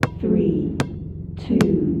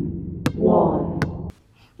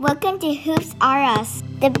Welcome to Hoops R Us,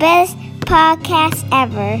 the best podcast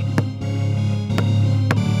ever.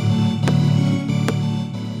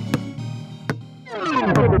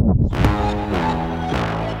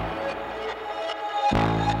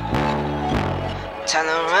 Time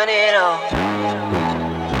to run it all.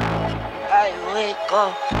 I wake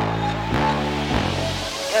up.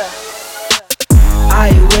 Yeah. I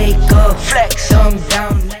wake up, flex, thumb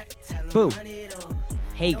down. Boom.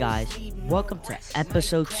 Hey guys, welcome to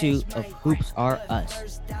episode 2 of Hoops Are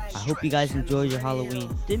Us. I hope you guys enjoyed your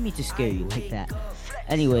Halloween. Didn't mean to scare you like that.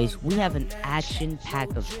 Anyways, we have an action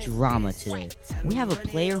pack of drama today. We have a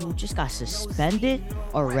player who just got suspended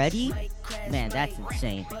already. Man, that's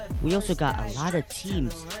insane. We also got a lot of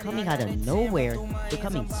teams coming out of nowhere,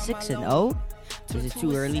 becoming 6-0. Is it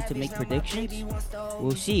too early to make predictions?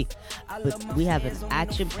 We'll see. But we have an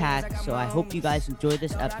action pack, so I hope you guys enjoy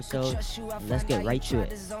this episode. Let's get right to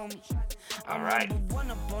it. All right.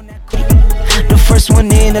 The first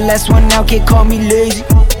one in, the last one out, can't call me lazy.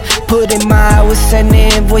 Put in my hours, send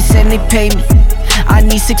the invoice and they pay me. I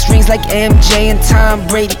need 6 rings like MJ and Tom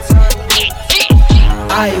Brady.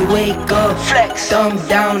 I wake up, flex, thumb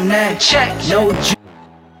down and check. No.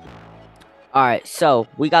 Alright, so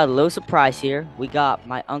we got a little surprise here. We got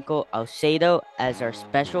my uncle Alcedo as our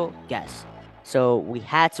special guest. So we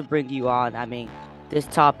had to bring you on. I mean, this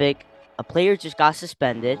topic, a player just got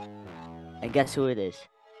suspended. And guess who it is?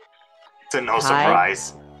 To no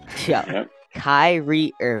surprise. Yeah,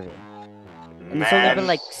 Kyrie Irving. And it's only been Man,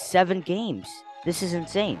 like 7 games. This is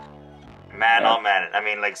insane. man, oh man. I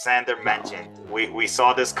mean, like Sander mentioned, we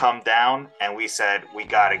saw this come down and we said we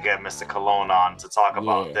gotta get Mr. Cologne on to talk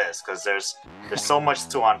about Yeah. this because there's so much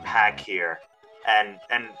to unpack here. And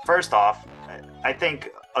first off, I think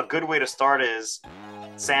a good way to start is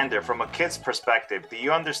Sander, from a kid's perspective, do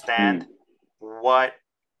you understand what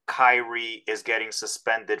Kyrie is getting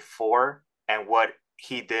suspended for and what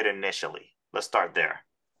he did initially? Let's start there.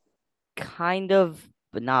 Kind of,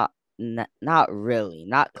 but not really.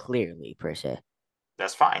 Not clearly, per se.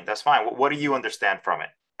 That's fine. That's fine. What do you understand from it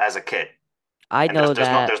as a kid? I And know there's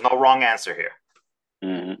that there's no wrong answer here.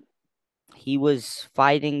 he was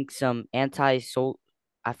fighting some anti-soul.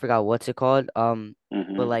 I forgot what's it called.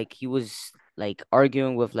 But like he was like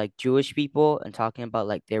arguing with like Jewish people and talking about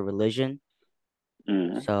like their religion.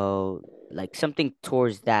 So like something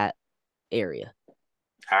towards that area.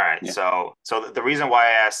 All right. Yeah. So the reason why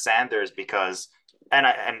I asked Sander is because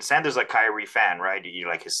and Sander's a Kyrie fan, right? You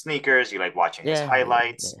like his sneakers, you like watching his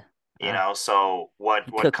highlights, you know. So what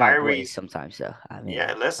Cook my boys Kyrie's sometimes though. I mean,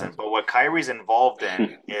 yeah, listen, but what Kyrie's involved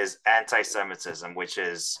in is anti-Semitism, which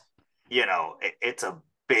is, you know, it's a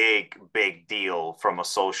big deal from a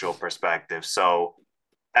social perspective. So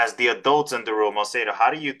as the adults in the room, I'll say, how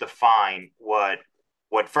do you define what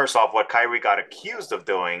first off, what Kyrie got accused of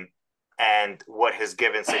doing and what his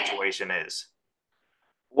given situation is?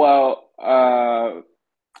 Well, I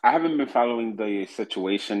haven't been following the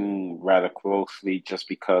situation rather closely just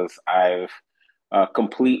because I've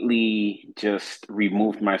completely just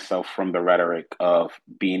removed myself from the rhetoric of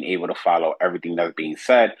being able to follow everything that's being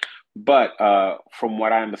said. But from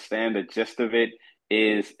what I understand, the gist of it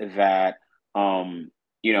is that,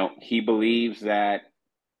 he believes that,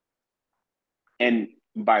 and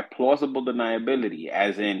by plausible deniability,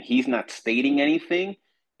 as in he's not stating anything,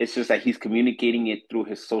 it's just that he's communicating it through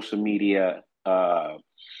his social media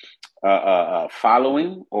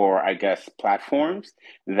following, or I guess platforms,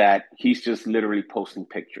 that he's just literally posting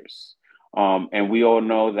pictures. And we all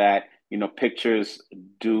know that, pictures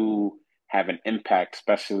do have an impact,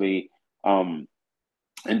 especially in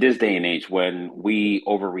this day and age when we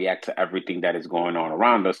overreact to everything that is going on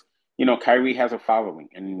around us. Kyrie has a following,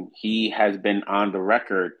 and he has been on the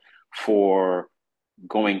record for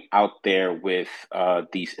going out there with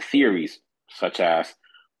these theories, such as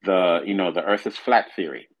the Earth is flat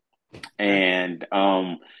theory, and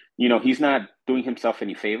he's not doing himself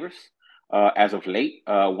any favors as of late.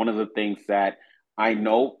 One of the things that I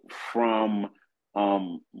know from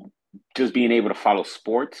just being able to follow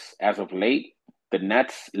sports as of late, the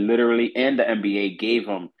Nets literally and the NBA gave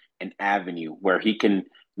him an avenue where he can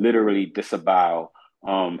literally disavow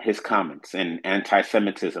his comments and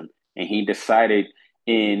anti-Semitism, and he decided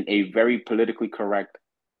in a very politically correct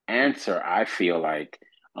answer, I feel like,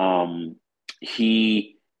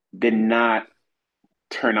 he did not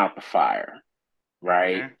turn out the fire,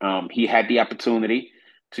 right? He had the opportunity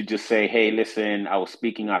to just say, hey, listen, I was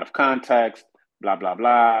speaking out of context, blah, blah,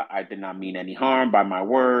 blah. I did not mean any harm by my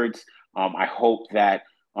words. I hope that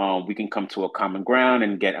we can come to a common ground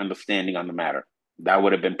and get understanding on the matter. That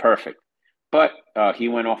would have been perfect. But he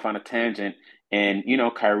went off on a tangent And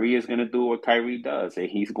Kyrie is going to do what Kyrie does, and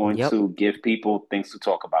he's going Yep. to give people things to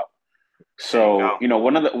talk about. There you So, go.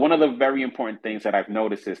 one of the very important things that I've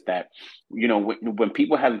noticed is that, when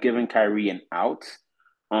people have given Kyrie an out,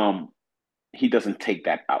 um, he doesn't take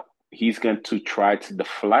that out. He's going to try to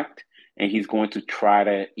deflect, and he's going to try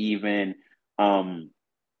to even um,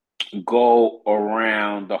 go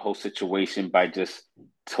around the whole situation by just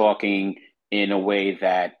talking in a way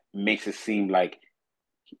that makes it seem like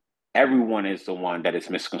everyone is the one that is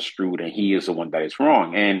misconstrued and he is the one that is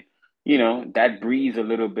wrong. And that breeds a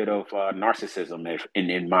little bit of narcissism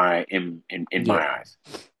in my Yeah. eyes.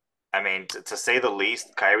 I mean, to say the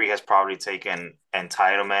least, Kyrie has probably taken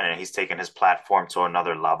entitlement and he's taken his platform to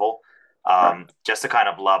another level. Right. Just to kind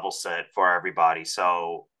of level set for everybody.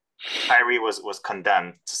 So Kyrie was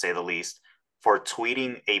condemned, to say the least, for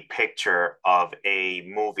tweeting a picture of a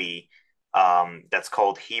movie that's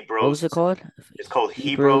called What was it Hebrews. called? It's called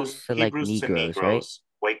Hebrews to like Hebrews to Negroes, right? Negroes,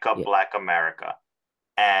 Wake Up Yeah. Black America.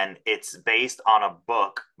 And it's based on a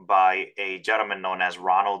book by a gentleman known as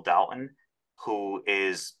Ronald Dalton, who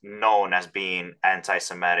is known as being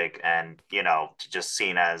anti-Semitic and, just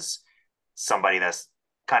seen as somebody that's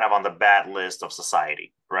kind of on the bad list of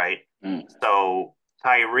society, right? Mm. So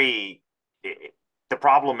Kyrie, the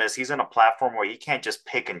problem is he's in a platform where you can't just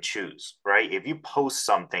pick and choose, right? If you post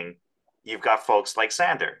something, you've got folks like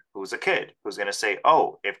Sander, who's a kid, who's going to say,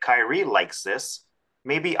 oh, if Kyrie likes this,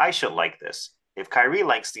 maybe I should like this. If Kyrie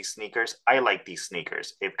likes these sneakers, I like these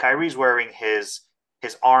sneakers. If Kyrie's wearing his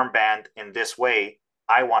armband in this way,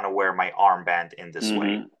 I want to wear my armband in this way.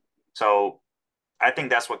 Mm-hmm. So I think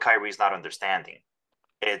that's what Kyrie's not understanding.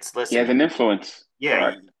 It's He has listen, an influence.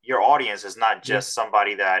 yeah, Correct. your audience is not Yeah. just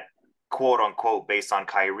somebody that quote unquote based on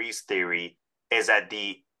Kyrie's theory is at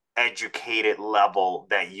the educated level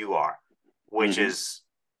that you are, which Mm-hmm. is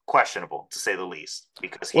questionable to say the least,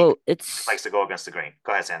 because he Well, likes to go against the grain.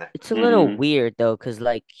 Go ahead, Sander. it's a little Mm-hmm. weird though, cause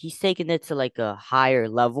like he's taking it to like a higher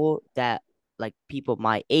level that like people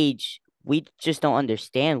my age we just don't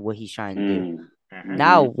understand what he's trying to do. Mm-hmm.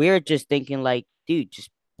 Now Mm-hmm. we're just thinking like, dude,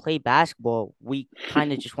 just play basketball. We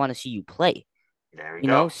kind of just want to see you play, There we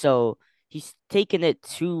go. So he's taking it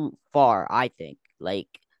too far, I think. Like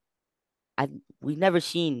I we've never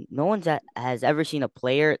seen no one's that has ever seen a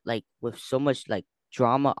player like with so much like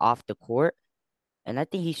drama off the court, and I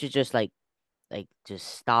think he should just just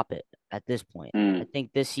stop it at this point. I Mm.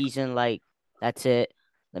 think this season, like, that's it.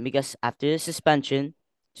 Let me guess, after the suspension,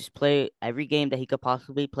 just play every game that he could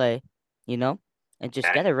possibly play, you know, and just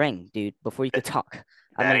That, get a ring, dude, before you could talk.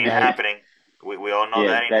 I that mean, ain't like, happening. We all know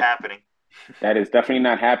Yeah, that ain't happening. that is definitely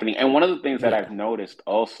not happening. And one of the things that I've yeah, noticed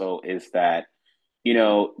also is that,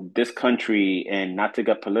 this country, and not to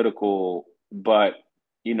get political, but,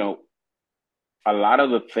 you know, a lot of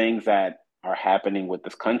the things that are happening with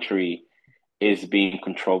this country is being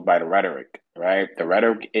controlled by the rhetoric, right? The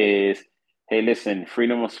rhetoric is, hey, listen,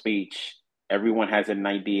 freedom of speech. Everyone has an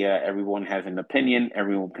idea. Everyone has an opinion.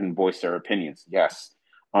 Everyone can voice their opinions. Yes.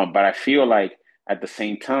 But I feel like at the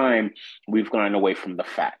same time, we've gone away from the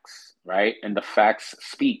facts, right? And the facts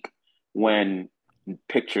speak when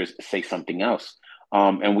pictures say something else.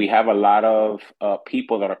 And we have a lot of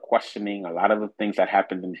people that are questioning a lot of the things that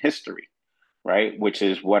happened in history, right? Which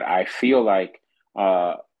is what I feel like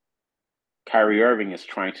uh, Kyrie Irving is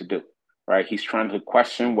trying to do, right? He's trying to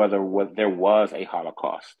question whether there was a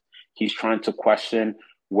Holocaust. He's trying to question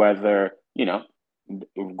whether,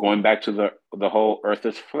 going back to the whole Earth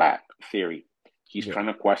is flat theory. He's yeah. trying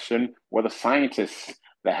to question whether scientists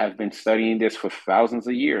that have been studying this for thousands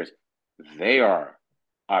of years, they are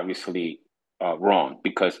obviously wrong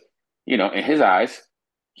because, in his eyes,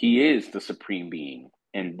 he is the supreme being.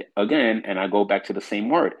 And again, and I go back to the same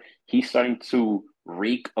word, he's starting to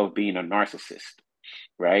reek of being a narcissist,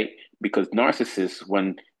 right? Because narcissists,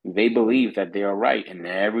 when they believe that they are right and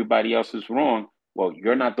everybody else is wrong, well,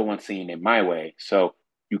 you're not the one seeing it my way, so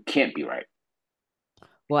you can't be right.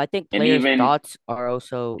 Well, I think And players' even, thoughts are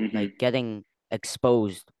also like mm-hmm, getting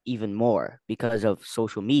exposed even more because of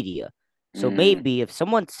social media. So mm-hmm, maybe if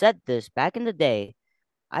someone said this back in the day,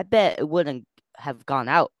 I bet it wouldn't have gone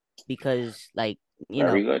out because, like,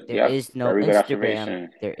 very good. there Yep, is no very good Instagram, observation.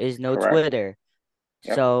 there is no Correct. Twitter.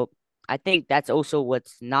 Yep. So I think that's also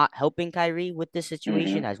what's not helping Kyrie with this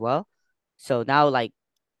situation Mm-hmm. as well. So now, like,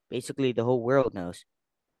 basically the whole world knows.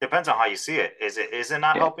 Depends on how you see it. Is it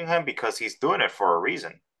not Yeah. helping him because he's doing it for a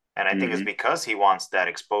reason? And I think it's Mm-hmm. because he wants that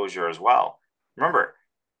exposure as well. Remember,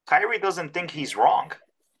 Kyrie doesn't think he's wrong.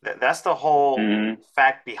 That's the whole Mm-hmm.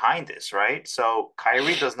 fact behind this, right? So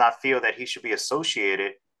Kyrie does not feel that he should be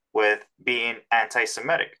associated with being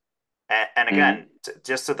anti-Semitic. And Mm-hmm. again,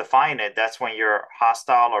 just to define it, that's when you're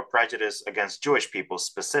hostile or prejudiced against Jewish people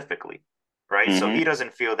specifically, right? So he Mm-hmm.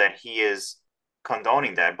 doesn't feel that he is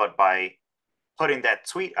condoning that, but by putting that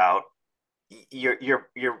tweet out,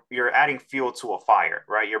 you're adding fuel to a fire,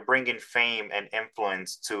 right? You're bringing fame and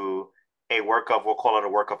influence to a work of, we'll call it a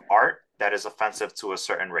work of art that is offensive to a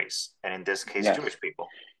certain race, and in this case, Yes. Jewish people.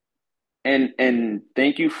 And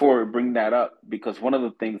thank you for bringing that up because one of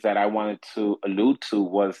the things that I wanted to allude to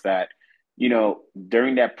was that,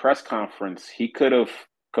 during that press conference, he could have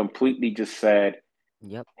completely just said,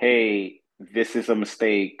 Yep. "Hey, this is a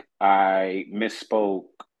mistake. I misspoke.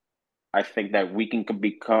 I think that we can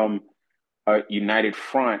become a united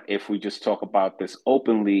front if we just talk about this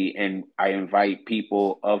openly, and I invite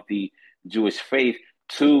people of the Jewish faith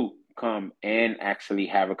to come and actually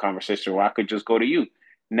have a conversation, or I could just go to you."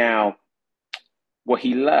 Now, what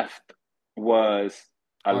he left was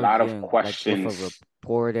a lot of Arguing like with a questions, a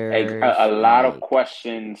reporters, and lot of like,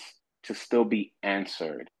 questions to still be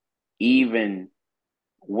answered, even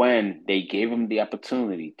when they gave him the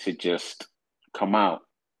opportunity to just come out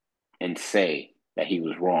and say that he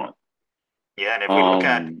was wrong. Yeah, and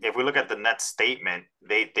Um, if we look at the Nets statement,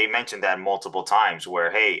 they mentioned that multiple times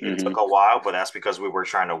where, hey, it took mhm, a while, but that's because we were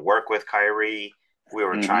trying to work with Kyrie. We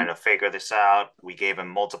were trying mhm. to figure this out. We gave him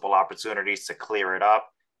multiple opportunities to clear it up,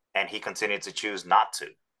 and he continued to choose not to.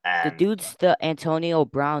 the And dude's the Antonio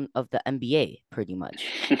Brown of the NBA, pretty much.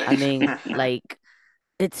 I mean, like,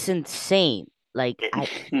 it's insane. Like, it,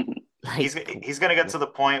 like, he's going to get to the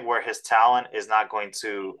point where his talent is not going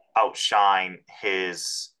to outshine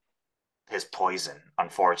his poison,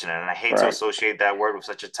 unfortunate. And I hate to Right. associate that word with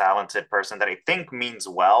such a talented person that I think means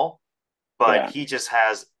well, but Yeah. he just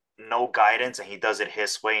has no guidance and he does it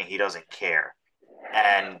his way and he doesn't care.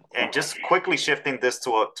 And just quickly shifting this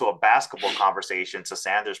to a basketball conversation, to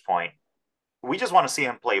Sanders' point, we just want to see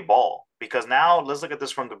him play ball, because now let's look at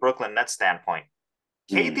this from the Brooklyn Nets standpoint.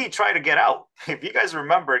 Mm. KD tried to get out. If you guys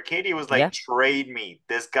remember, KD was yeah, like, "Trade me.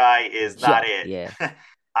 This guy is not yeah, it. yeah.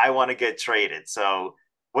 I want to get traded." So,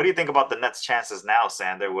 what do you think about the Nets' chances now,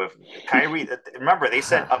 Sander? With Kyrie, remember they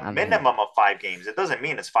said a I mean, minimum of 5 games. It doesn't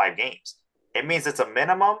mean it's 5 games. It means it's a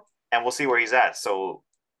minimum, and we'll see where he's at. So,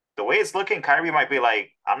 the way it's looking, Kyrie might be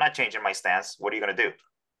like, "I'm not changing my stance. What are you gonna do?"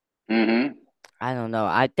 Mm-hmm. I don't know.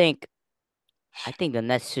 I think the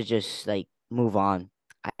Nets should just like move on.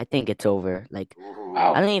 I think it's over. Like, I Ooh. don't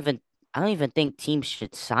Wow. even I don't even think teams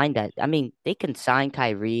should sign that. I mean, they can sign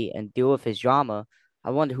Kyrie and deal with his drama.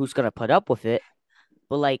 I wonder who's gonna put up with it.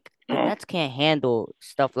 But like the Oh. Nets can't handle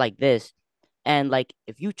stuff like this. And like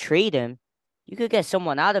if you trade him, you could get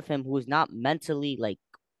someone out of him who is not mentally like,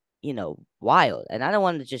 wild. And I don't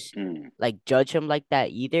want to just Mm. like judge him like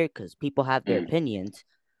that either, because people have their Mm. opinions.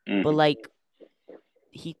 But Mm. like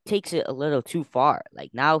he takes it a little too far.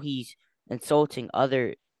 Like now he's insulting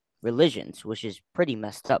other religions, which is pretty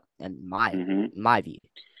messed up in my Mm-hmm. my view.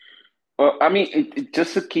 Well, I mean,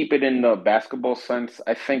 just to keep it in the basketball sense,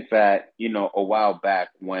 I think that, a while back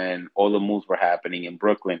when all the moves were happening in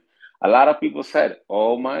Brooklyn, a lot of people said,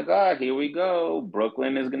 "Oh my God, here we go.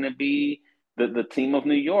 Brooklyn is going to be the team of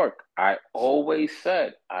New York." I always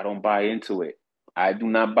said, I don't buy into it. I do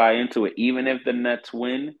not buy into it. Even if the Nets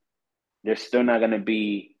win, they're still not going to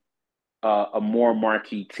be a more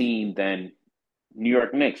marquee team than New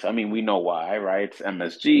York Knicks. I mean, we know why, right? It's Yeah.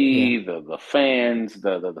 MSG, the fans,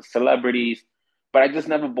 the celebrities. But I just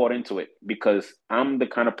never bought into it because I'm the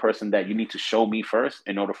kind of person that you need to show me first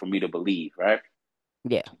in order for me to believe, right?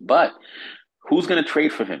 Yeah. But who's going to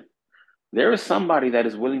trade for him? There is somebody that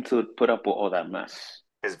is willing to put up with all that mess.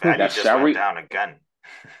 His value That's just went Shari. down again.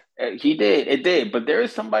 He did, it did. But there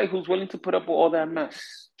is somebody who's willing to put up with all that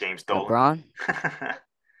mess. James Dolan. LeBron?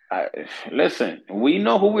 I, Listen, we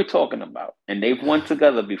know who we're talking about, and they've won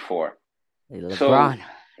together before. So, LeBron. LeBron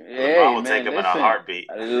hey, will take man, him in a listen, heartbeat.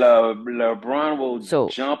 LeBron will So,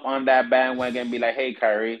 jump on that bandwagon and be like, "Hey,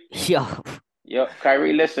 Kyrie, yo,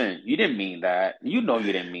 Kyrie, listen, you didn't mean that. You know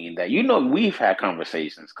you didn't mean that. You know we've had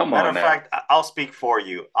conversations. Come Matter on of now." fact, I'll speak for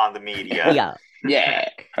you on the media. yeah. Yeah,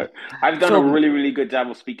 I've done a So, really, really good job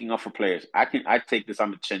of speaking up for players. I take this on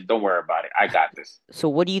the chin. Don't worry about it. I got this. so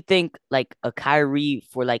what do you think, like a Kyrie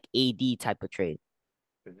for like AD type of trade?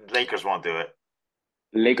 Lakers won't do it.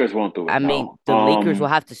 Lakers won't do it. I mean, No. the Lakers will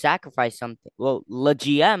have to sacrifice something. Well, the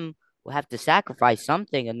GM will have to sacrifice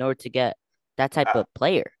something in order to get that type Uh, of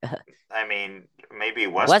player. I mean, maybe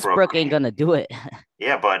Westbrook. Westbrook ain't gonna do it.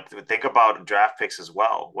 Yeah, but think about draft picks as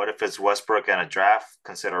well. What if it's Westbrook and a draft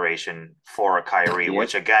consideration for a Kyrie, Yep.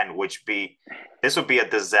 which again, this would be a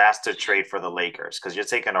disaster trade for the Lakers, because you're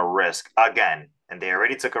taking a risk again, and they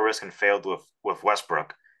already took a risk and failed with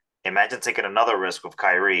Westbrook. Imagine taking another risk with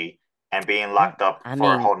Kyrie. and being locked up I for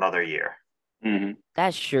a mean, whole nother year. Hmm.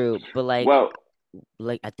 that's true, but Well,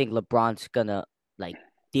 I think LeBron's gonna like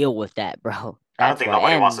deal with that, bro. I don't That's think why.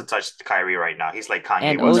 nobody wants to touch Kyrie right now. He's like Kanye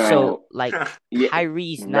And West right also no, like now. yeah,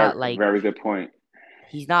 Kyrie's very not like very good point.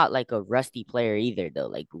 he's not like a rusty player either though.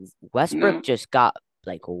 Like Westbrook No. just got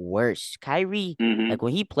like worse. Kyrie, Hmm. like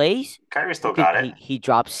when he plays, Kyrie he still could got it. he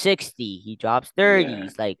drops 60, he drops Yeah.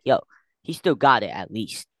 30s. Like, yo, he still got it at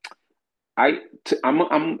least. I'm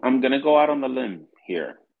gonna go out on the limb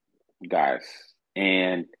here, guys,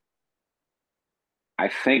 and I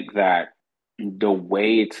think that the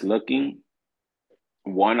way it's looking,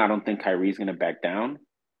 one, I don't think Kyrie's gonna back down,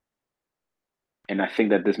 and I think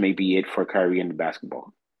that this may be it for Kyrie in the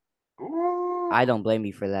basketball. Ooh. I don't blame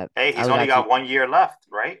you for that. Hey, I he's would only got actually 1 year left,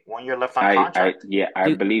 right? 1 year left on contract. Yeah, I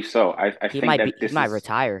dude, believe so. I think that he might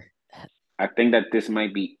retire. I think that this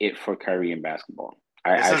might be it for Kyrie in basketball.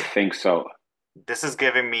 This I is think so. this is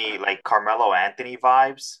giving me like Carmelo Anthony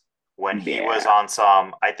vibes when he was Yeah. on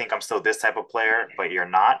some, I think I'm still this type of player, but you're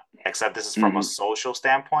not, except this is from a Hmm. social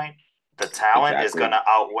standpoint. The talent is going Exactly. to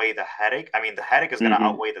outweigh the headache. I mean, the headache is going to Hmm.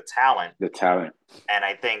 outweigh the talent. The talent. And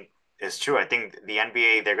I think it's true. I think the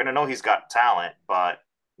NBA, they're going to know he's got talent, but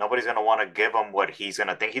nobody's going to want to give him what he's going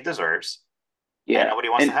to think he deserves. And Yeah. nobody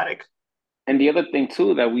wants the headache. And the other thing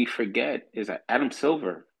too that we forget is that Adam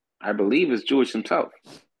Silver, I believe, is Jewish himself.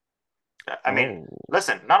 I mean, Oh.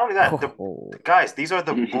 listen, not only that, Oh. guys, these are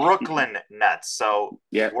the Brooklyn Nets. So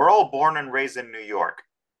Yeah. we're all born and raised in New York.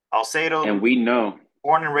 Alcedo, And we know.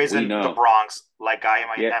 born and raised We in the know. Bronx, like I am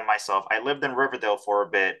Yeah. and myself. I lived in Riverdale for a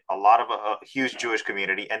bit, a lot of a huge Jewish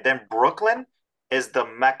community. And then Brooklyn is the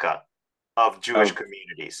mecca of Jewish Of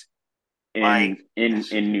communities. Like, in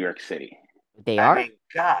New York City. They I are mean,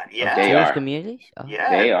 God, of They yeah. Jewish are. communities? Oh. Yeah,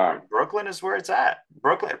 They are. Brooklyn is where it's at.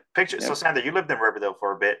 Brooklyn, picture. So, Yep. Sandra, you lived in Riverdale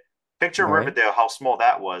for a bit. Picture Right. Riverdale, how small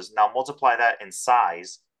that was. Now multiply that in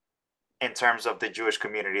size in terms of the Jewish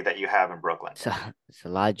community that you have in Brooklyn. So it's a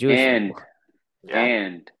lot of Jewish And people. Yeah,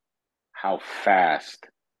 and how fast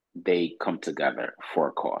they come together for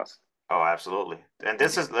a cause. oh, absolutely. And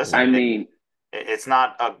this is, I listen, mean, it's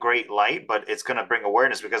not a great light, but it's going to bring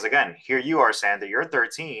awareness because, again, here you are, Sandra, you're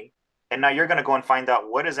 13, and now you're going to go and find out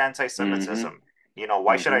what is anti-Semitism. hmm You know,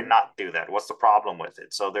 why should I hmm not do that? What's the problem with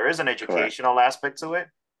it? So there is an correct. educational aspect to it,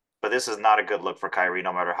 but this is not a good look for Kyrie,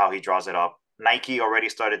 no matter how he draws it up. Nike already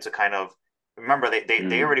started to kind of remember they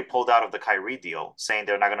Mm. already pulled out of the Kyrie deal, saying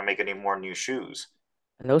they're not going to make any more new shoes.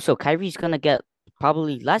 And also, Kyrie's gonna get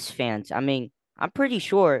probably less fans. I mean, I'm pretty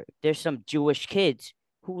sure there's some Jewish kids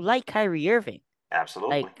who like Kyrie Irving.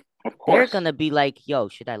 Absolutely. Like, Of they're course. gonna be like, yo,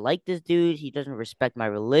 should I like this dude? He doesn't respect my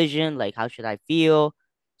religion. Like, how should I feel?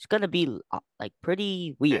 It's gonna be like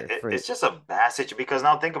pretty weird for It's just a bad situation because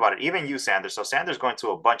now think about it. Even you, Sanders. So Sanders going to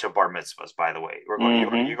a bunch of bar mitzvahs, by the way. You're going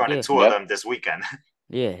to yeah, two of Yep. them this weekend,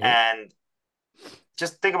 yeah. and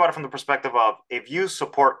just think about it from the perspective of if you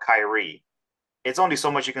support Kyrie, it's only so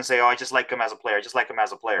much you can say, oh, I just like him as a player. I just like him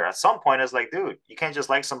as a player. At some point, it's like, dude, you can't just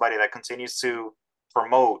like somebody that continues to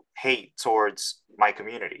promote hate towards my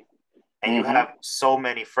community. And you hmm have so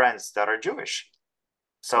many friends that are Jewish.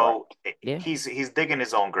 So Correct. Yeah. he's digging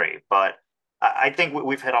his own grave. But I think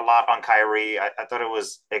we've hit a lot on Kyrie. I thought it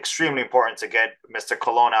was extremely important to get Mr.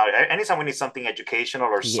 Cologne out. Anytime we need something educational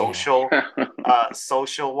or Yeah.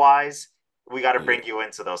 social wise, we got to bring Yeah. you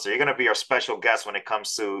into those. So you're going to be our special guest when it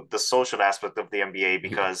comes to the social aspect of the NBA Yeah.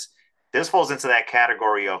 because this falls into that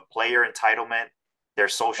category of player entitlement, their Oh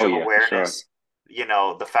social yeah, for sure. awareness, you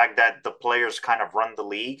know, the fact that the players kind of run the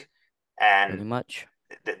league. Pretty And much.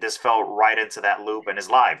 this fell right into that loop and is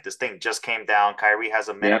live. This thing just came down. Kyrie has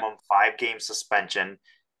a Yeah. minimum 5-game suspension.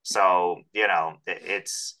 So, you know,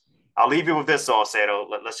 it's. I'll leave you with this, Salcedo.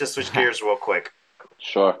 Let's just switch gears real quick.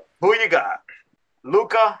 Sure. Who you got?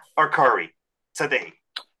 Luka or Curry today?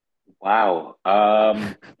 Wow.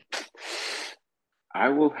 I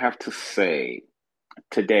will have to say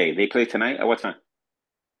today. They play tonight at what time?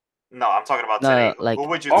 No, I'm talking about No, today. like Who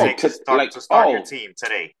would you Oh, take to start your oh, team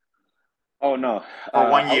today oh no. for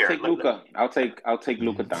one I'll year? take Luka. I'll take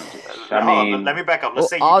Luka Doncic. I Hold on, let mean, me back up. Let's well,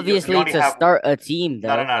 say you obviously only to have start a team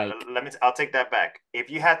no, though, no, no. like Let me. I'll take that back. If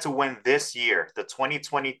you had to win this year, the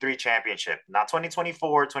 2023 championship, not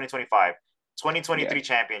 2024, 2025, yeah. 2023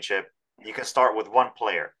 championship, you can start with one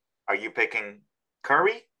player. Are you picking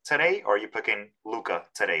Curry today, or are you picking Luka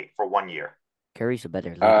today for 1 year? Curry's a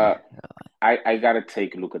better Uh, leader. I gotta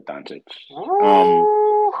take Luka Doncic.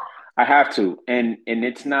 Woo! I have to, and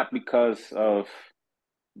it's not because of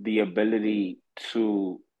the ability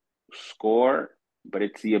to score, but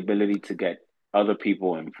it's the ability to get other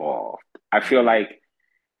people involved. I feel like,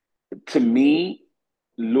 to me,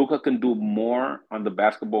 Luka can do more on the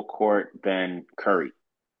basketball court than Curry.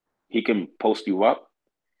 He can post you up.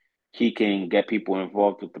 He can get people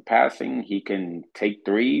involved with the passing. He can take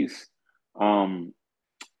threes. Um,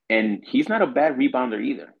 and he's not a bad rebounder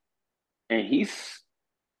either. And he's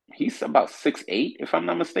about 6'8", if I'm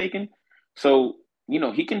not mistaken. So,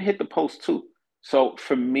 he can hit the post too. So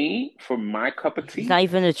for me, for my cup of He's tea, not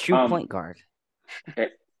even a true um, point guard.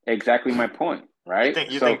 exactly my point, You right?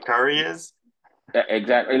 think you So think Curry is?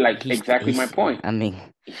 exactly my He's. point. I mean,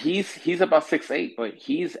 He's about 6'8", but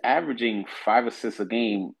he's averaging 5 assists a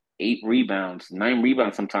game, 8 rebounds, 9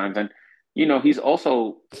 rebounds sometimes, and he's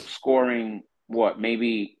also scoring what,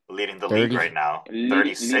 maybe Leading the league 30. right now. leading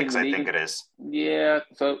 36, the I think league. it is. Yeah,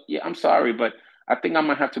 so yeah, I'm sorry, but I think I'm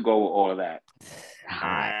gonna have to go with all of that,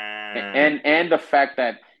 Hot. Mm, and the fact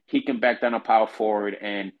that he can back down a power forward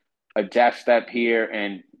and a jab step here,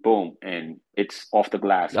 and boom, and it's off the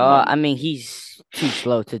glass and I money. mean, he's too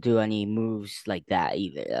slow to do any moves like that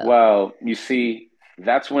either. Well, you see,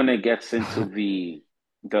 that's when it gets into the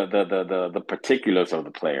particulars of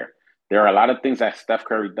the player. There are a lot of things that Steph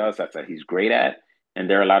Curry does that he's great at, and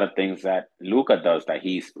there are a lot of things that Luka does that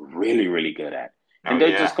he's really, really good at. oh And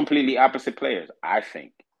they're just yeah. completely opposite players, I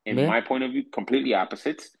think. In Yeah. my point of view, completely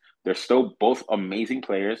opposites. They're still both amazing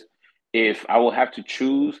players. If I will have to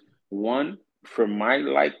choose one for my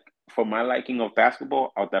liking of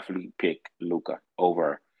basketball, I'll definitely pick Luka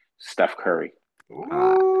over Steph Curry.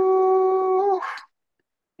 Uh, Ooh.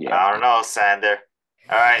 Yeah. I don't know, Sander.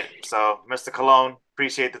 All right, so Mr. Cologne,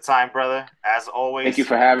 appreciate the time, brother. As Thank you always,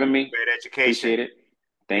 for having me. great education. Appreciate it.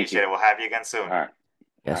 Thank Appreciate you. it. We'll have you again soon. All right.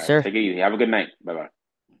 All yes, right. sir. Take it easy. Have a good night. Bye bye.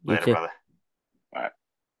 You Later, too. brother. All right.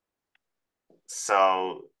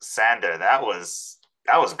 So, Sander, that was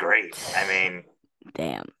great. I mean,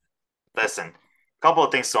 Damn. listen, a couple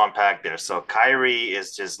of things to unpack there. So, Kyrie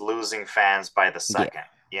is just losing fans by the Yeah. second.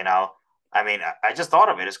 I mean, I just thought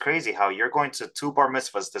of it. It's crazy how you're going to two bar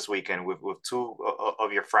mitzvahs this weekend with two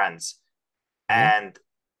of your friends, Yeah. and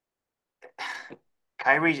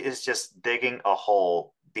Kyrie is just digging a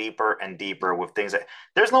hole deeper and deeper with things that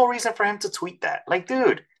there's no reason for him to tweet that. Like,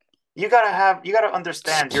 dude, you gotta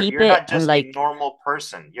understand Just keep you're it not and just a normal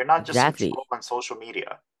person. You're not just some exactly. troll on social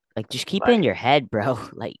media. Like, just keep it in Like, your head, bro.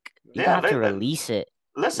 Like, you don't yeah, have to release it.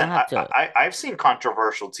 You listen, don't have to. I've seen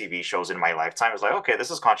controversial TV shows in my lifetime. It's like, okay,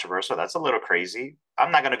 this is controversial. That's a little crazy.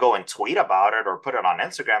 I'm not gonna go and tweet about it or put it on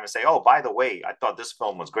Instagram and say, oh, by the way, I thought this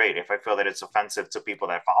film was great. If I feel that it's offensive to people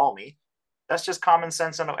that follow me, that's just common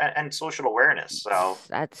sense and social awareness. So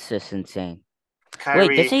That's just insane.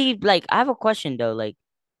 Wait, doesn't Kyrie, he like? I have a question though. Like,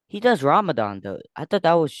 he does Ramadan though. I thought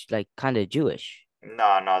that was like kind of Jewish.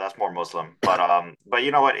 no, that's more Muslim. But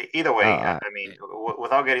you know what? Either way, I mean,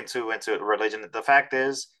 without getting too into religion, the fact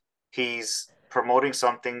is he's promoting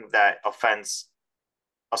something that offends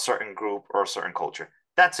a certain group or a certain culture.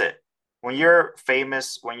 That's it. When you're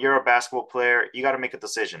famous, when you're a basketball player, you got to make a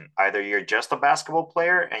decision. Either you're just a basketball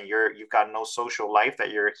player and you've got no social life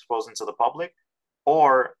that you're exposing to the public,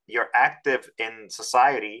 or you're active in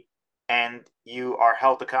society and you are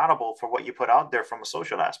held accountable for what you put out there from a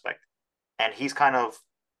social aspect. And he's kind of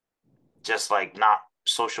just like not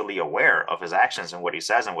socially aware of his actions and what he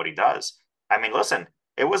says and what he does. I mean, listen,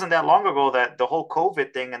 it wasn't that long ago that the whole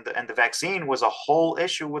COVID thing and the vaccine was a whole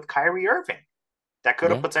issue with Kyrie Irving that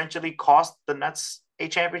could have Yeah, potentially cost the Nets a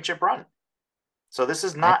championship run. So this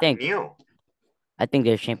is I not think new. I think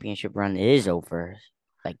their championship run is over.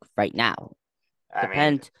 Like right now. I mean,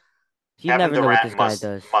 Depends. You Kevin never know what Durant this guy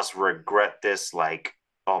does. must regret this like,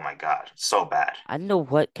 oh my God, so bad. I don't know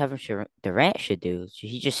what Durant should do. Should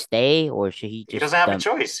he just stay or should he He just doesn't have a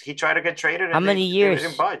choice. He tried to get traded How and many they didn't years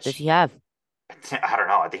does budge. he have? I don't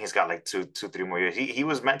know. I think he's got like 3 more years. He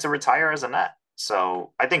was meant to retire as a Net.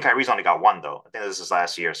 So I think Kyrie's only got one though. I think this is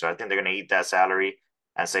last year. So I think they're gonna eat that salary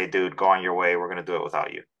and say, dude, go on your way. We're gonna do it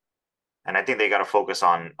without you. And I think they gotta focus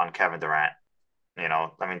on Kevin Durant.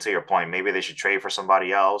 I mean, to your point, maybe they should trade for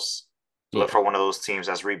somebody else. Look Yeah. for one of those teams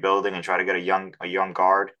that's rebuilding and try to get a young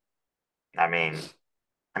guard. I mean,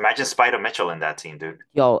 imagine Spider Mitchell in that team, dude.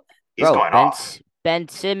 Yo, He's bro, going off. Ben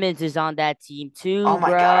Simmons is on that team Oh too, my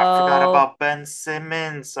God, I forgot bro. about Ben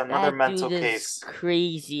Simmons, another That mental dude is case.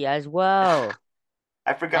 crazy as well.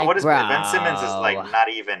 I forgot Like, what is Ben Simmons is like bro, not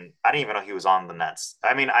even I didn't even know he was on the Nets.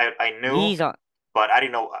 I mean, I knew, he's on but I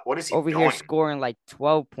didn't know what is he over here doing? scoring like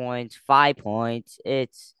 12 points, 5 points.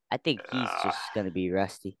 I think he's Uh, just gonna be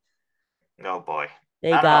rusty. oh boy.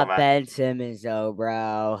 They I don't know, got man. Ben Simmons though,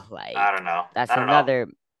 bro. Like, I don't know. that's I don't know. another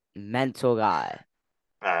mental guy.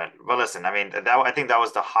 But listen, I mean, I think that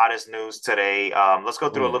was the hottest news today. Let's go Oh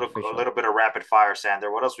through yeah, for a sure. little bit of rapid fire,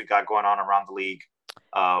 Sander. What else we got going on around the league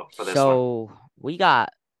for this one? So we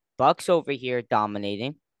got Bucks over here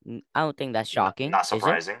dominating. I don't think that's shocking, Not is it?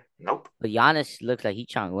 surprising. Nope. But Giannis looks like he's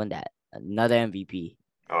trying to win that. Another MVP.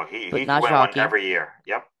 Oh, he But he could not win one shocking. every year.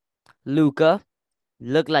 Yep. Luca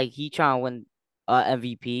looked like he trying to win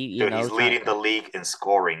MVP, Dude, he's trying leading the league in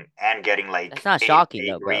scoring and getting that's like not eight shocking eight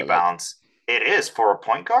though, bro. Like rebounds. It is for a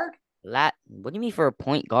point guard. what do you mean for a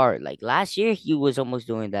point guard? Like last year he was almost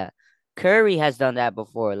doing that. Curry has done that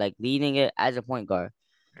before, like leading it as a point guard.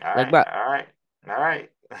 All Like right, bro, all right, all right.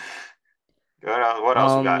 What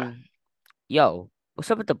else we got? um yo,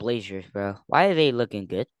 what's up with the Blazers, bro? Why are they looking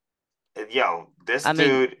good? Yo, this I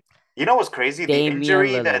mean, dude. You know what's crazy? The Damian injury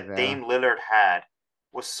Lillard, that bro. Dame Lillard had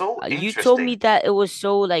was so You told me interesting. that it was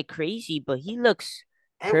so like crazy, but he looks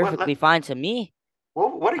Hey, perfectly fine to me.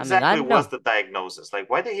 what I mean, I exactly don't was know. the diagnosis? Like,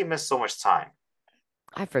 why did he miss so much time?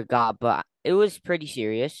 I forgot, but it was pretty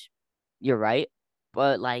serious. You're right.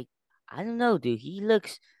 But like, I don't know, dude. He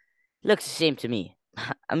looks the same to me.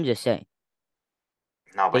 I'm just saying.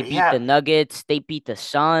 No, They but he beat the had. Nuggets. They beat the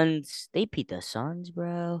Suns. They beat the Suns,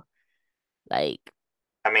 bro. Like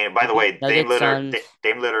I mean, by they the beat way, Nuggets, Suns.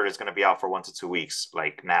 Dame Lillard is going to be out for 1 to 2 weeks.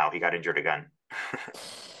 Like now, he got injured again.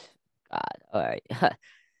 God, all right.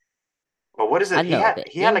 But what is I it? He know had that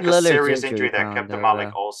he had Dame like a Lillard's serious injury injury that prone, kept him though, out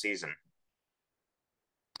like bro. all season.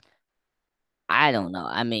 I don't know.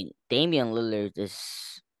 I mean, Damian Lillard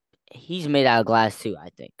is he's made out of glass too. I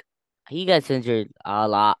think he gets injured a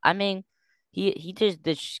lot. I mean, he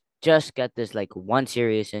just got this like one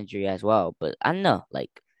serious injury as well. But I don't know.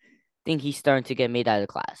 Like, think he's starting to get made out of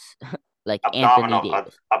glass, like Anthony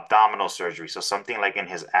Davis. Abdominal surgery. So something like in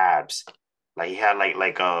his abs. Like he had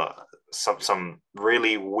like a some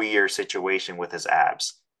really weird situation with his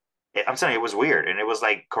abs. I'm saying it was weird, and it was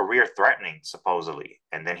like career threatening supposedly.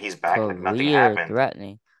 And then he's back like nothing Career happened.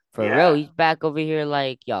 threatening for real. Yeah, He's back over here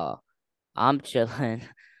like y'all. I'm chilling.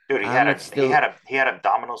 dude, I'm still. he had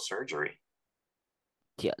abdominal surgery.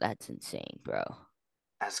 Yeah, that's insane, bro.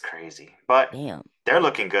 That's crazy. But Damn, they're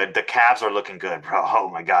looking good. The Cavs are looking good, bro. Oh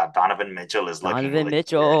my God, Donovan Mitchell is looking Donovan legit.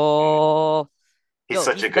 Mitchell. He's Yo,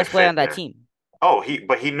 such he's a the good best player on fit that there. team. Oh,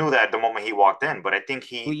 he knew that the moment he walked in, but I think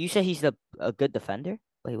Well, he you said he's a good defender.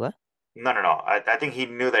 Wait, what? no. I think he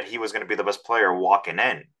knew that he was going to be the best player walking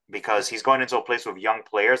in because he's going into a place with young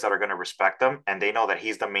players that are going to respect him and they know that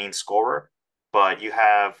he's the main scorer. But you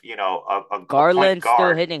have, a point Garland still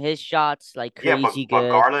guard. hitting his shots like Yeah, crazy but good.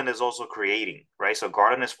 Garland is also creating, right? So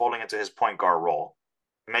Garland is falling into his point guard role.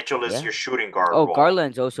 Mitchell is Yeah. your shooting guard Oh, role.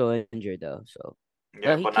 Garland's also injured though. So,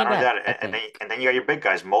 Yeah, he but not came only back. that, I and think. then you got your big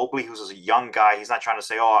guys. Mobley, who's a young guy, he's not trying to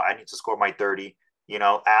say, "Oh, I need to score my 30."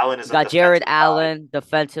 Allen is You a got Jared defensive guy. Allen,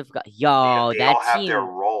 defensive guy. Yo, They all have their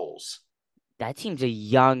roles. that team's a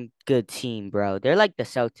young, good team, bro. They're like the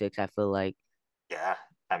Celtics. I feel like, Yeah,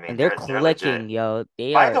 I mean and they're they're legit. clicking, yo.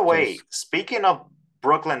 They By are the way, just. speaking of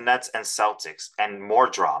Brooklyn Nets and Celtics and more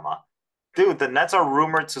drama, dude, the Nets are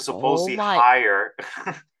rumored to Oh supposedly my, hire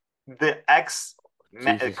the ex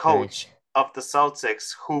Jesus Christ. coach of the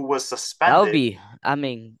Celtics who was That would suspended be. I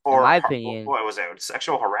mean, in for my opinion, what was it,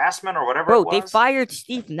 sexual harassment or whatever it bro, they was. fired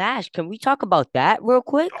Steve Nash. Can we talk about that real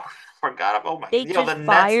quick? Oh, forgot about. Oh my, They the just Nets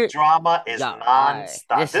fired. drama is Yo, alright.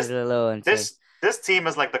 nonstop. This is a little insane. This team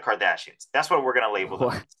is like the Kardashians. That's what we're gonna label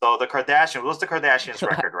them. So the Kardashians. What's the Kardashians'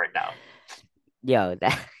 record right now? Yo,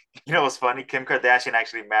 that. You know what's funny? Kim Kardashian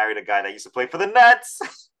actually married a guy that used to play for the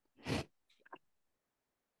Nets.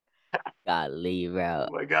 Golly, bro.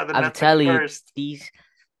 Oh my God, the I'm Nets are telling you, cursed. these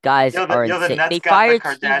guys are The insane. Nets They got the fired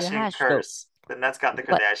Steve Kardashian Nash though. curse. The Nets got the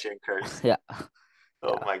What? Kardashian curse. Yeah,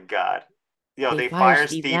 Oh yeah. my God. Yo, They they fired fired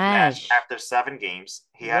Steve Steve Nash Nash. after 7 games.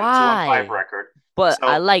 He had a 2-5 Why? record. But So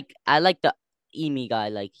I like the Emi guy.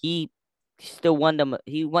 Like he still won them.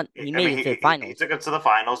 He won. He I made mean, it to the he finals took it to the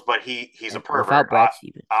finals, but he's a and pervert. without Brad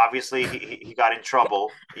Stevens. Obviously, he got in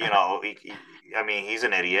trouble. I mean, he's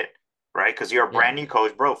an idiot, right? Because you're a Yeah. brand new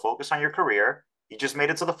coach, bro. Focus on your career. You just made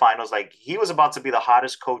it to the finals. Like he was about to be the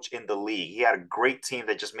hottest coach in the league. He had a great team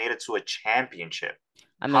that just made it to a championship.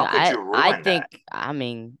 I mean, How could you I ruin think that? I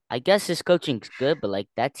mean I guess his coaching's good, but like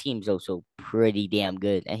that team's also pretty damn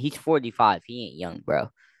good, and he's 45. He ain't young, bro.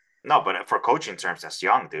 No, but for coaching terms, that's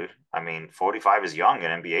young, dude. I mean, 45 is young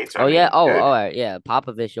in NBA terms. Oh I yeah. mean, Oh, all dude, right. Yeah,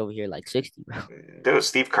 Popovich over here like 60, bro.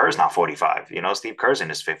 Steve Kerr's not 45. Steve Kerr's in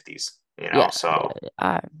his 50s. Yeah. So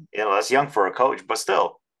All right. that's young for a coach, but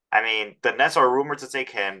still. I mean, the Nets are rumored to take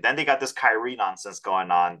him. Then they got this Kyrie nonsense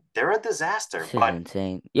going on. They're a disaster. This is But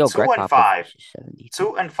insane. Yo, two Greg and five, Popovich is 72.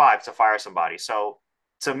 2 and 5 to fire somebody. So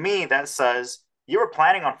to me, that says you were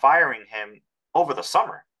planning on firing him over the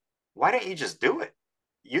summer. Why didn't you just do it?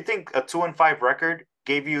 You think a 2-5 record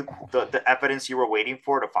gave you the evidence you were waiting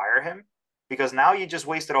for to fire him? because now you just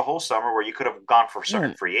wasted a whole summer where you could have gone for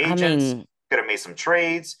certain free agents, could have made some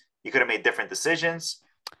trades, you could have made different decisions.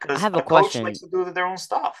 Because I have a coach question. likes to do their own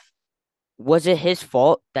stuff. Was it his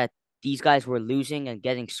fault that these guys were losing and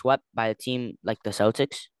getting swept by a team like the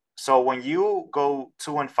Celtics? So when you go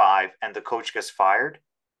 2-5 and the coach gets fired,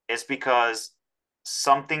 it's because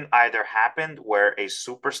something either happened where a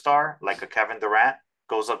superstar like a Kevin Durant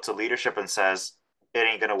goes up to leadership and says, it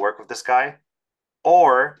ain't going to work with this guy,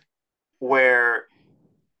 or where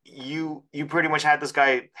you pretty much had this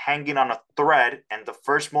guy hanging on a thread, and the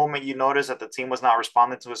first moment you noticed that the team was not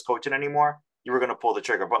responding to his coaching anymore, you were going to pull the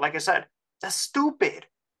trigger. But like I said, that's stupid.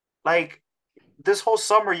 Like, this whole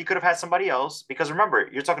summer you could have had somebody else, because remember,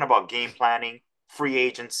 you're talking about game planning, free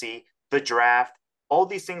agency, the draft. All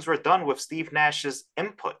these things were done with Steve Nash's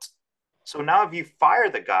input. So now if you fire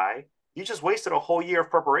the guy, you just wasted a whole year of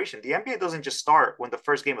preparation. The NBA doesn't just start when the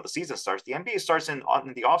first game of the season starts. The NBA starts in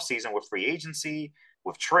the offseason with free agency,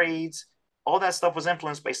 with trades. All that stuff was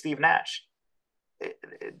influenced by Steve Nash.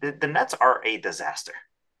 The Nets are a disaster.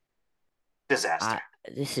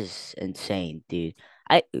 This is insane, dude.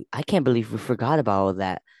 I can't believe we forgot about all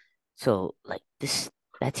that. So, like,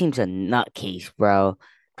 that team's a nutcase, bro.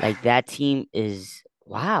 Like, that team is,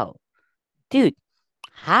 wow. Dude,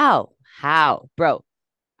 how, bro?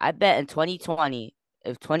 I bet in 2020,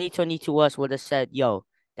 if 2022 us would have said, yo,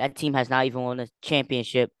 that team has not even won a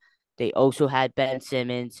championship. They also had Ben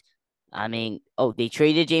Simmons. I mean, they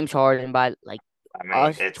traded James Harden by, like,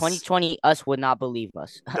 us, 2020 us would not believe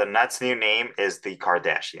us. The Nets' new name is the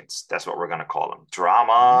Kardashians. That's what we're going to call them.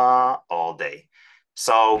 Drama all day.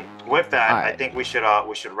 So with that, right. I think we should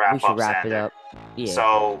wrap it up. Yeah.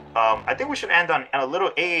 So I think we should end on a little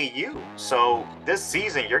AAU. So this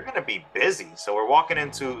season you're going to be busy. So we're walking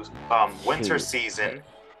into winter season.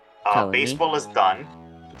 Baseball is done.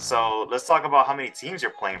 So let's talk about how many teams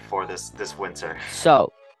you're playing for this winter.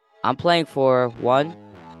 So I'm playing for one,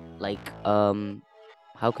 like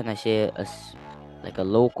how can I say it? Like a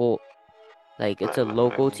local, like it's a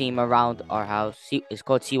local team around our house. It's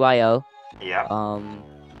called CYO. Yeah.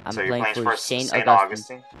 I'm so playing for St.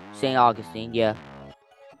 Augustine. St. Augustine, yeah.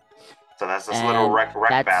 So that's this little rec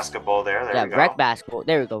basketball there. There we go. Rec basketball.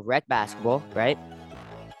 There we go. Rec basketball, right?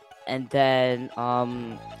 And then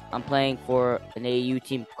I'm playing for an AAU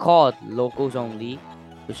team called Locals Only,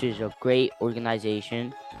 which is a great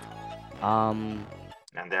organization. And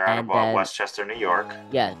they're out of Westchester, New York.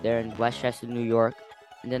 Yeah, they're in Westchester, New York.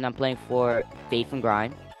 And then I'm playing for Faith and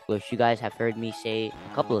Grind, which you guys have heard me say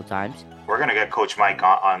a couple of times. We're going to get Coach Mike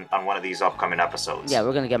on one of these upcoming episodes. Yeah,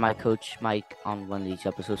 we're going to get my Coach Mike on one of these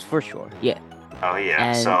episodes for sure. Yeah. Oh,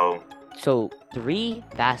 yeah. And so 3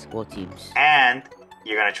 basketball teams. And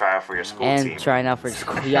you're going to try out for your school team. And trying out for your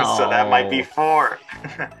school. Yo. So that might be 4.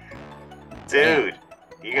 Dude,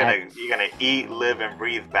 you're gonna eat, live, and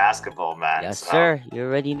breathe basketball, man. Yes, sir. You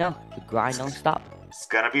already know. The grind don't stop. It's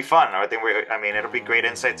gonna be fun. I mean, it'll be great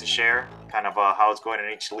insight to share, kind of how it's going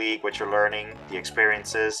in each league, what you're learning, the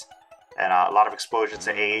experiences, and a lot of exposure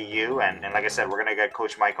to AAU. And like I said, we're gonna get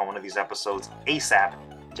Coach Mike on one of these episodes ASAP,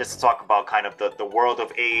 just to talk about kind of the world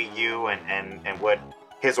of AAU and what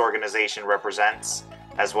his organization represents,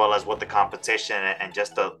 as well as what the competition and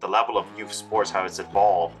just the level of youth sports, how it's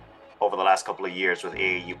evolved over the last couple of years with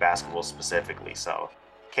AAU basketball specifically. So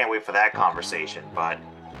can't wait for that conversation. But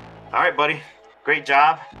all right, buddy, great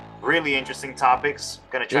job. Really interesting topics.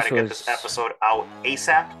 Gonna try to get this episode out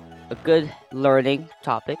ASAP. A good learning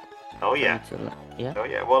topic. Oh yeah. Yeah. Oh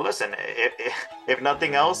yeah. Well, listen, if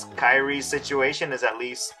nothing else, Kyrie's situation is at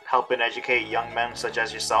least helping educate young men such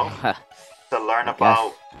as yourself to learn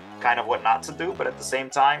about kind of what not to do, but at the same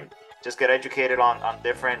time, just get educated on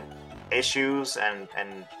different issues and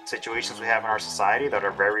situations we have in our society that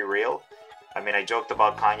are very real. I mean, I joked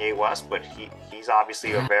about Kanye West, but he's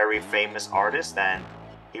obviously a very famous artist, and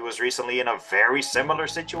he was recently in a very similar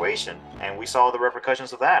situation, and we saw the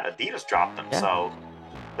repercussions of that. Adidas dropped him. So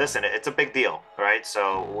listen, it's a big deal, right?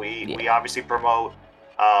 So we obviously promote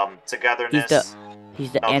togetherness.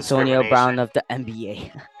 He's the Antonio Brown of the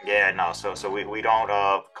NBA. Yeah, no. So we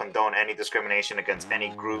don't condone any discrimination against any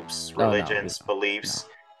groups, religions, beliefs.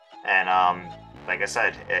 And like I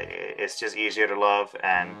said, it's just easier to love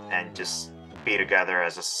and just be together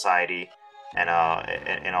as a society and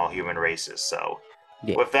in all human races. So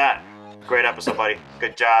with that, great episode, buddy.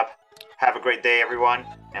 Good job. Have a great day, everyone.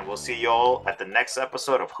 And we'll see you all at the next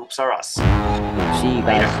episode of Hoops Are Us. See you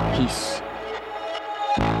guys. Later. Peace.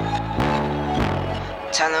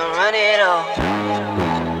 Time to run it all.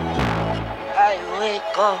 I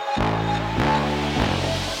wake up.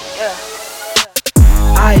 Yeah.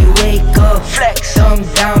 I wake up, flex, thumb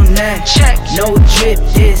down now. Check, no drip,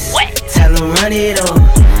 this wet. tell them run it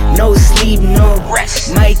up. No sleep, no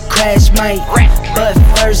rest. Might crash, might wreck, but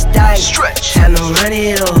first I stretch. Tell them run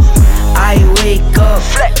it up. I wake up,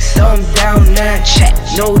 flex, thumb down, now check.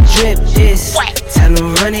 No drip, this. Tell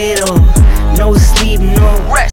them run it up.